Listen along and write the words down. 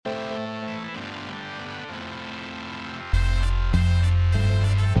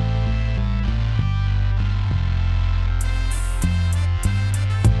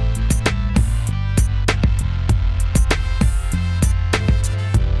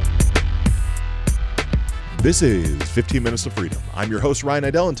This is 15 Minutes of Freedom. I'm your host, Ryan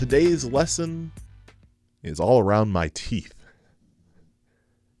Idell, and today's lesson is all around my teeth.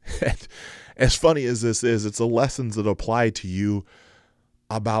 As funny as this is, it's the lessons that apply to you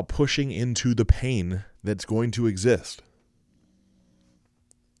about pushing into the pain that's going to exist.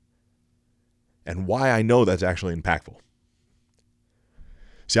 And why I know that's actually impactful.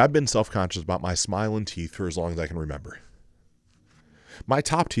 See, I've been self-conscious about my smile and teeth for as long as I can remember. My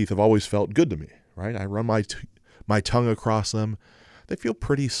top teeth have always felt good to me, right? I run my tongue across them. They feel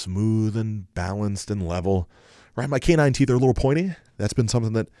pretty smooth and balanced and level, right? My canine teeth are a little pointy. That's been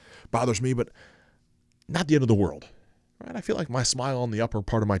something that bothers me, but not the end of the world, right? I feel like my smile on the upper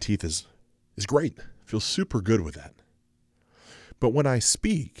part of my teeth is great. I feel super good with that. But when I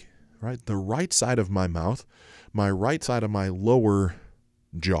speak, right, the right side of my mouth, my right side of my lower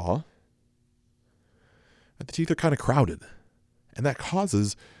jaw, the teeth are kind of crowded. And that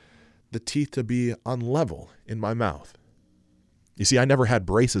causes the teeth to be unlevel in my mouth. You see, I never had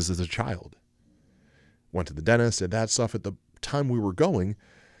braces as a child. Went to the dentist, did that stuff. At the time we were going,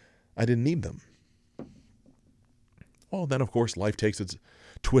 I didn't need them. Well, then, of course, life takes its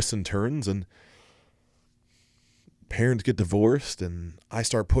twists and turns, and parents get divorced, and I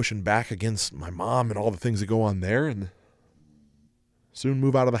start pushing back against my mom and all the things that go on there, and soon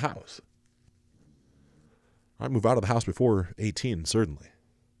move out of the house. I moved out of the house before 18, certainly.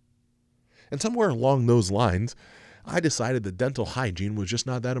 And somewhere along those lines, I decided that dental hygiene was just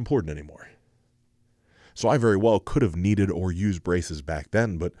not that important anymore. So I very well could have needed or used braces back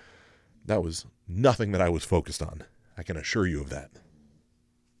then, but that was nothing that I was focused on. I can assure you of that.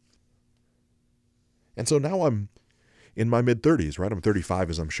 And so now I'm in my mid-30s, right? I'm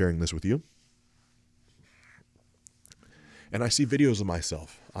 35 as I'm sharing this with you. And I see videos of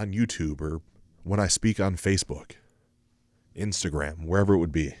myself on YouTube or when I speak on Facebook, Instagram, wherever it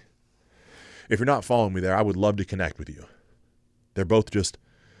would be. If you're not following me there, I would love to connect with you. They're both just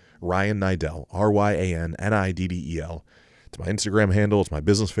Ryan Niddel, RyanNiddel. It's my Instagram handle, it's my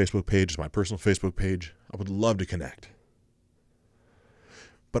business Facebook page, it's my personal Facebook page. I would love to connect.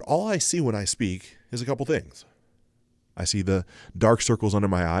 But all I see when I speak is a couple things. I see the dark circles under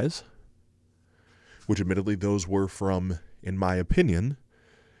my eyes, which admittedly those were from, in my opinion,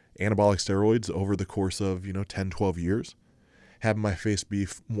 anabolic steroids over the course of, 10, 12 years, having my face be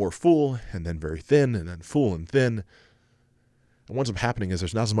more full and then very thin and then full and thin. And what's happening is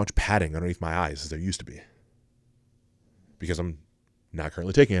there's not as much padding underneath my eyes as there used to be, because I'm not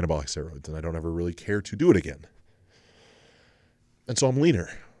currently taking anabolic steroids and I don't ever really care to do it again. And so I'm leaner,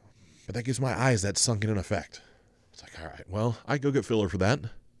 but that gives my eyes that sunken in effect. It's like, all right, well, I go get filler for that.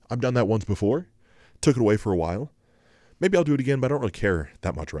 I've done that once before, took it away for a while. Maybe I'll do it again, but I don't really care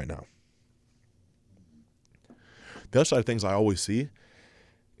that much right now. The other side of things I always see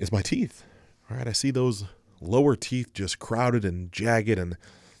is my teeth. All right, I see those lower teeth just crowded and jagged, and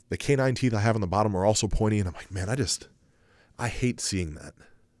the canine teeth I have on the bottom are also pointy, and I'm like, man, I hate seeing that.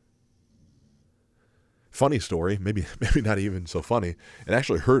 Funny story, maybe not even so funny. It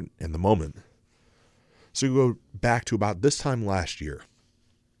actually hurt in the moment. So you go back to about this time last year,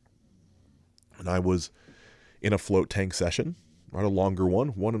 and I was in a float tank session, right, a longer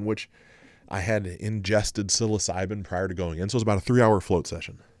one in which I had ingested psilocybin prior to going in. So it was about a 3-hour float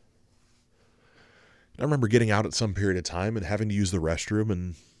session. And I remember getting out at some period of time and having to use the restroom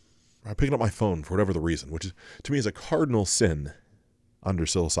and picking up my phone for whatever the reason, which is, to me, is a cardinal sin under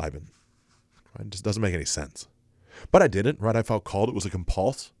psilocybin. Right? It just doesn't make any sense. But I didn't, right? I felt called. It was a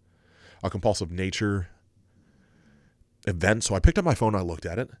compulsive nature event. So I picked up my phone, I looked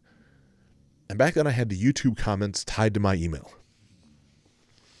at it. And back then I had the YouTube comments tied to my email.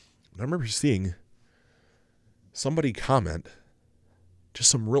 And I remember seeing somebody comment just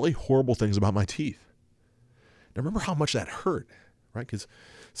some really horrible things about my teeth. And I remember how much that hurt, right? Because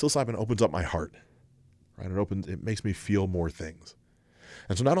psilocybin opens up my heart, right? It makes me feel more things.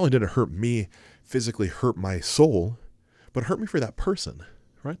 And so not only did it hurt me, physically hurt my soul, but it hurt me for that person,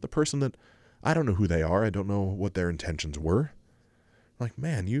 right? The person that I don't know who they are. I don't know what their intentions were. I'm like,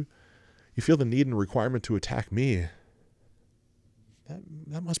 man, you feel the need and requirement to attack me.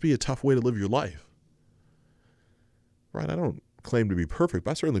 That must be a tough way to live your life. Right? I don't claim to be perfect,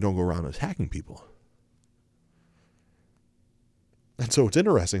 but I certainly don't go around attacking people. And so it's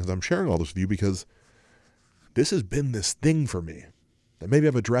interesting as I'm sharing all this with you, because this has been this thing for me that maybe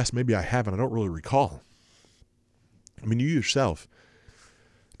I've addressed, maybe I haven't. I don't really recall. I mean, you yourself,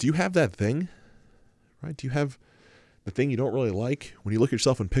 do you have that thing? Right? Do you have the thing you don't really like? When you look at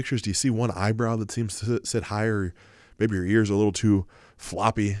yourself in pictures, do you see one eyebrow that seems to sit higher? Maybe your ears are a little too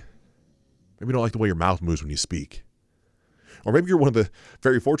floppy. Maybe you don't like the way your mouth moves when you speak. Or maybe you're one of the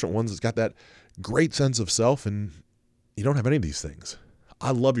very fortunate ones that's got that great sense of self and you don't have any of these things.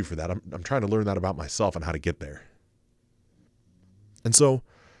 I love you for that. I'm trying to learn that about myself and how to get there. And so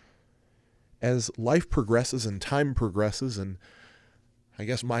as life progresses and time progresses and I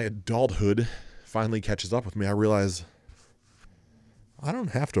guess my adulthood finally catches up with me, I realize I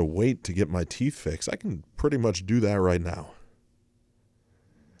don't have to wait to get my teeth fixed. I can pretty much do that right now.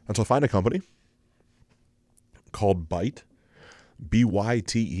 And so I find a company called Byte,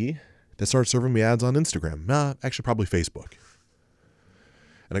 B-Y-T-E, that starts serving me ads on Instagram. Actually, probably Facebook.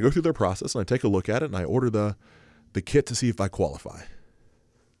 And I go through their process and I take a look at it and I order the kit to see if I qualify.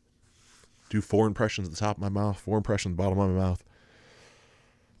 Do 4 impressions at the top of my mouth, 4 impressions at the bottom of my mouth,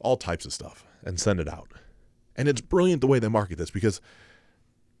 all types of stuff, and send it out. And it's brilliant the way they market this because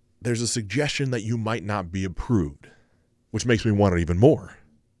there's a suggestion that you might not be approved, which makes me want it even more.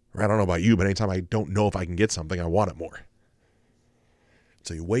 I don't know about you, but anytime I don't know if I can get something, I want it more.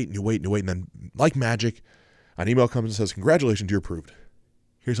 So you wait and you wait and you wait, and then like magic, an email comes and says, congratulations, you're approved.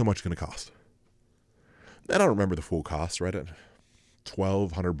 Here's how much it's going to cost. And I don't remember the full cost, right? At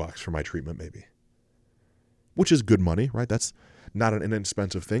 $1,200 for my treatment maybe, which is good money, right? That's not an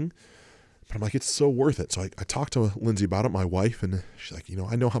inexpensive thing. But I'm like, it's so worth it. So I talked to Lindsay about it, my wife, and she's like,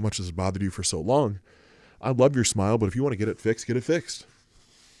 I know how much this has bothered you for so long. I love your smile, but if you want to get it fixed, get it fixed.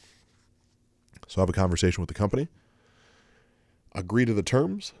 So I have a conversation with the company, agree to the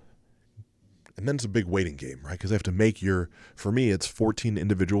terms, and then it's a big waiting game, right? Because I have to make for me, it's 14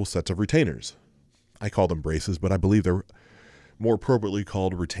 individual sets of retainers. I call them braces, but I believe they're more appropriately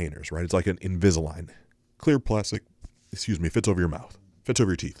called retainers, right? It's like an Invisalign. Clear plastic, fits over your mouth, fits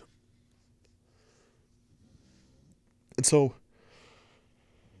over your teeth. And so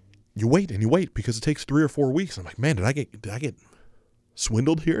you wait and you wait because it takes 3 or 4 weeks. I'm like, man, did I get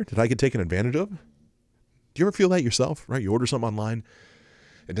swindled here? Did I get taken advantage of? Do you ever feel that yourself, right? You order something online,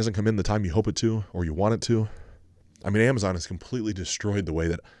 it doesn't come in the time you hope it to or you want it to. I mean, Amazon has completely destroyed the way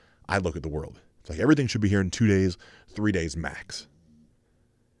that I look at the world. It's like everything should be here in 2 days, 3 days max.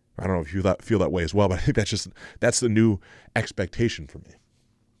 I don't know if you feel that way as well, but I think that's the new expectation for me.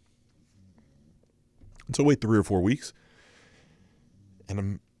 And so wait 3 or 4 weeks, and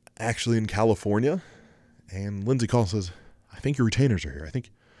I'm actually in California, and Lindsay calls and says, I think your retainers are here. I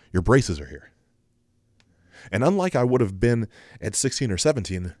think your braces are here. And unlike I would have been at 16 or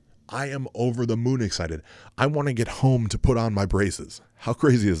 17, I am over the moon excited. I want to get home to put on my braces. How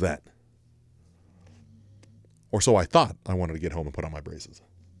crazy is that? Or so I thought I wanted to get home and put on my braces.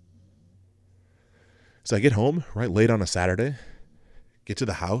 So I get home, right, late on a Saturday, get to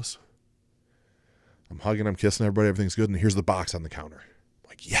the house. I'm hugging, I'm kissing everybody, everything's good, and here's the box on the counter. I'm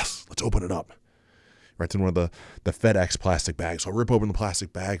like, yes, let's open it up. Right, it's in one of the FedEx plastic bags. So I rip open the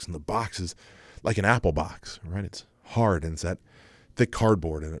plastic bags, and the box is like an Apple box, right? It's hard, and it's that thick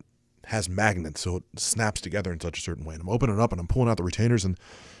cardboard, and it has magnets, so it snaps together in such a certain way. And I'm opening it up, and I'm pulling out the retainers, and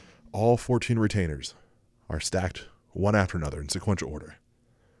all 14 retainers are stacked one after another in sequential order.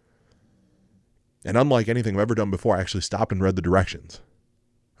 And unlike anything I've ever done before, I actually stopped and read the directions.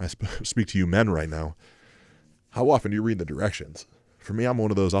 I speak to you men right now. How often do you read the directions? For me, I'm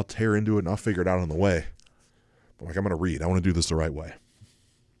one of those, I'll tear into it and I'll figure it out on the way. But I'm going to read. I want to do this the right way.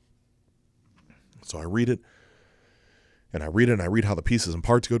 So I read it, and I read how the pieces and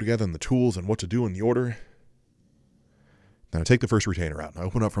parts go together and the tools and what to do in the order. Then I take the first retainer out and I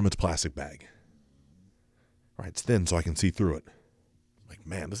open it up from its plastic bag. All right, it's thin so I can see through it. I'm like,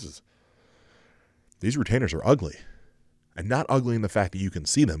 man, these retainers are ugly. And not ugly in the fact that you can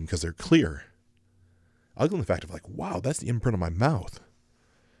see them because they're clear. Ugly in the fact of like, wow, that's the imprint of my mouth.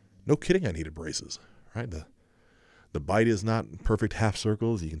 No kidding, I needed braces, right? The bite is not perfect half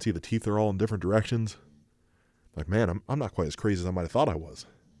circles. You can see the teeth are all in different directions. Like, man, I'm not quite as crazy as I might have thought I was.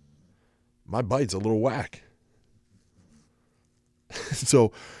 My bite's a little whack.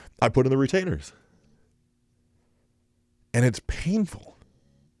 So I put in the retainers. And it's painful.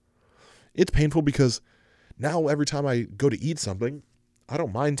 It's painful because now every time I go to eat something, I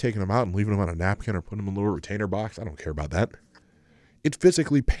don't mind taking them out and leaving them on a napkin or putting them in a little retainer box. I don't care about that. It's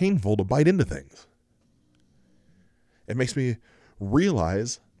physically painful to bite into things. It makes me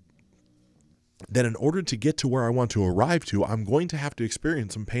realize that in order to get to where I want to arrive to, I'm going to have to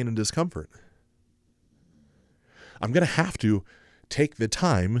experience some pain and discomfort. I'm going to have to take the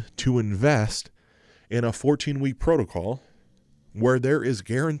time to invest in a 14-week protocol where there is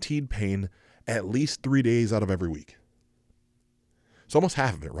guaranteed pain at least 3 days out of every week. It's almost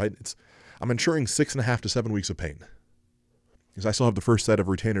half of it, right? I'm ensuring 6.5 to 7 weeks of pain. Because I still have the first set of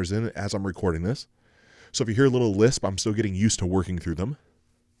retainers in as I'm recording this. So if you hear a little lisp, I'm still getting used to working through them.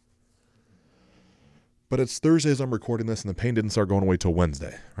 But it's Thursday as I'm recording this, and the pain didn't start going away till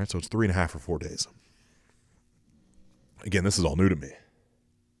Wednesday, right? So it's 3.5 or 4 days. Again, this is all new to me.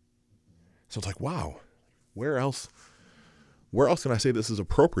 So it's like, wow, where else can I say this is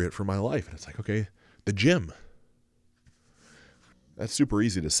appropriate for my life? And it's like, okay, the gym. That's super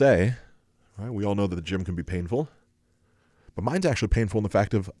easy to say, right? We all know that the gym can be painful. But mine's actually painful in the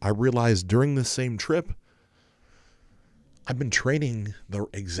fact of I realized during this same trip, I've been training the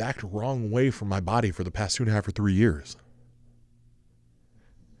exact wrong way for my body for the past 2.5 or 3 years.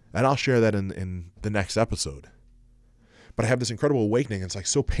 And I'll share that in the next episode. But I have this incredible awakening. It's like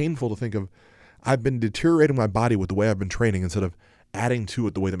so painful to think of I've been deteriorating my body with the way I've been training instead of adding to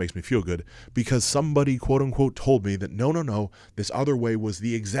it the way that makes me feel good because somebody, quote unquote, told me that no, this other way was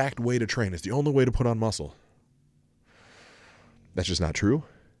the exact way to train. It's the only way to put on muscle. That's just not true.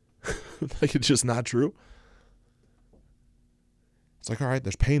 Like, it's just not true. It's like, all right,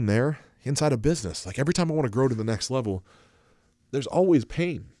 there's pain there inside a business. Like every time I want to grow to the next level, there's always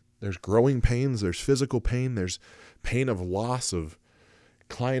pain. There's growing pains. There's physical pain. There's pain of loss of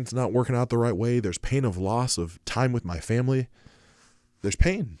clients not working out the right way. There's pain of loss of time with my family. There's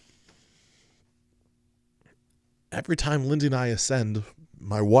pain. Every time Lindsay and I ascend,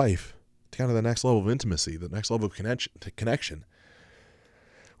 my wife, to kind of the next level of intimacy, the next level of connection,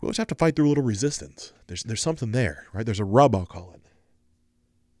 we always have to fight through a little resistance. There's something there, right? There's a rub, I'll call it.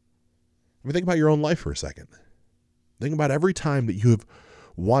 I mean, think about your own life for a second. Think about every time that you have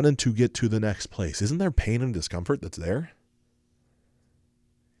wanted to get to the next place. Isn't there pain and discomfort that's there?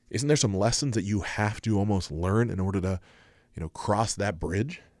 Isn't there some lessons that you have to almost learn in order to, cross that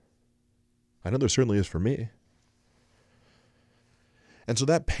bridge? I know there certainly is for me. And so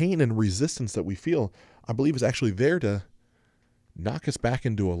that pain and resistance that we feel, I believe, is actually there to knock us back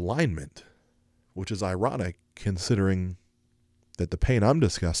into alignment, which is ironic considering that the pain I'm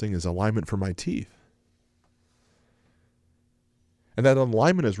discussing is alignment for my teeth. And that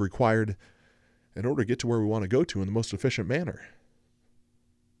alignment is required in order to get to where we want to go to in the most efficient manner.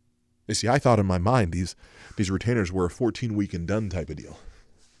 You see, I thought in my mind these retainers were a 14-week and done type of deal.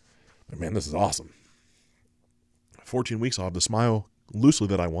 But man, this is awesome. 14 weeks, I'll have the smile loosely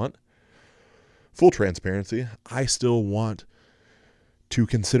that I want. Full transparency, I still want to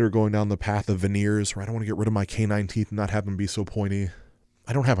consider going down the path of veneers, right? I want to get rid of my canine teeth and not have them be so pointy.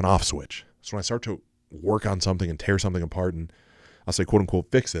 I don't have an off switch. So when I start to work on something and tear something apart and I'll say, quote unquote,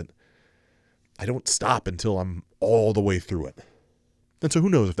 fix it, I don't stop until I'm all the way through it. And so who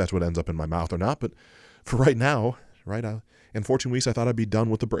knows if that's what ends up in my mouth or not, but for right now, right, in 14 weeks, I thought I'd be done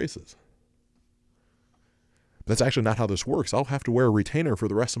with the braces. But that's actually not how this works. I'll have to wear a retainer for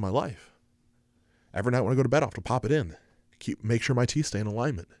the rest of my life. Every night when I go to bed, I'll have to pop it in. Make sure my teeth stay in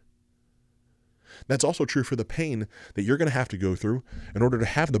alignment. That's also true for the pain that you're going to have to go through in order to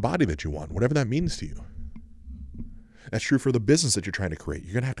have the body that you want, whatever that means to you. That's true for the business that you're trying to create.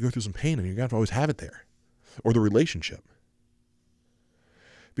 You're going to have to go through some pain and you're going to have to always have it there. Or the relationship.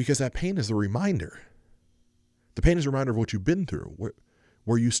 Because that pain is a reminder. The pain is a reminder of what you've been through,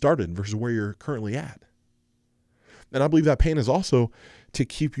 where you started versus where you're currently at. And I believe that pain is also to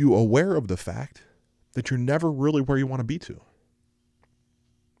keep you aware of the fact that you're never really where you want to be to.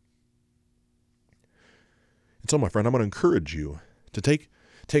 And so, my friend, I'm going to encourage you to take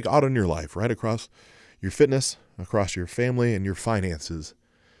out in your life, right across your fitness, across your family and your finances,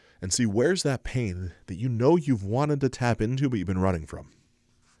 and see where's that pain that you know you've wanted to tap into, but you've been running from.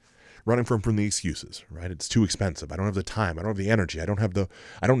 Running from the excuses, right? It's too expensive. I don't have the time. I don't have the energy. I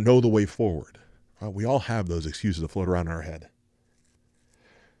don't know the way forward. Right? We all have those excuses that float around in our head.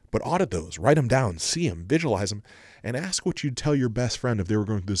 But audit those, write them down, see them, visualize them, and ask what you'd tell your best friend if they were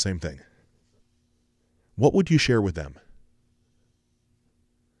going through the same thing. What would you share with them?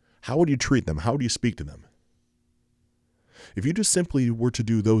 How would you treat them? How would you speak to them? If you just simply were to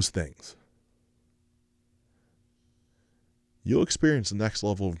do those things, you'll experience the next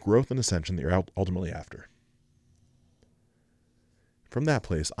level of growth and ascension that you're ultimately after. From that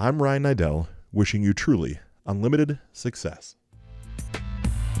place, I'm Ryan Nidell, wishing you truly unlimited success.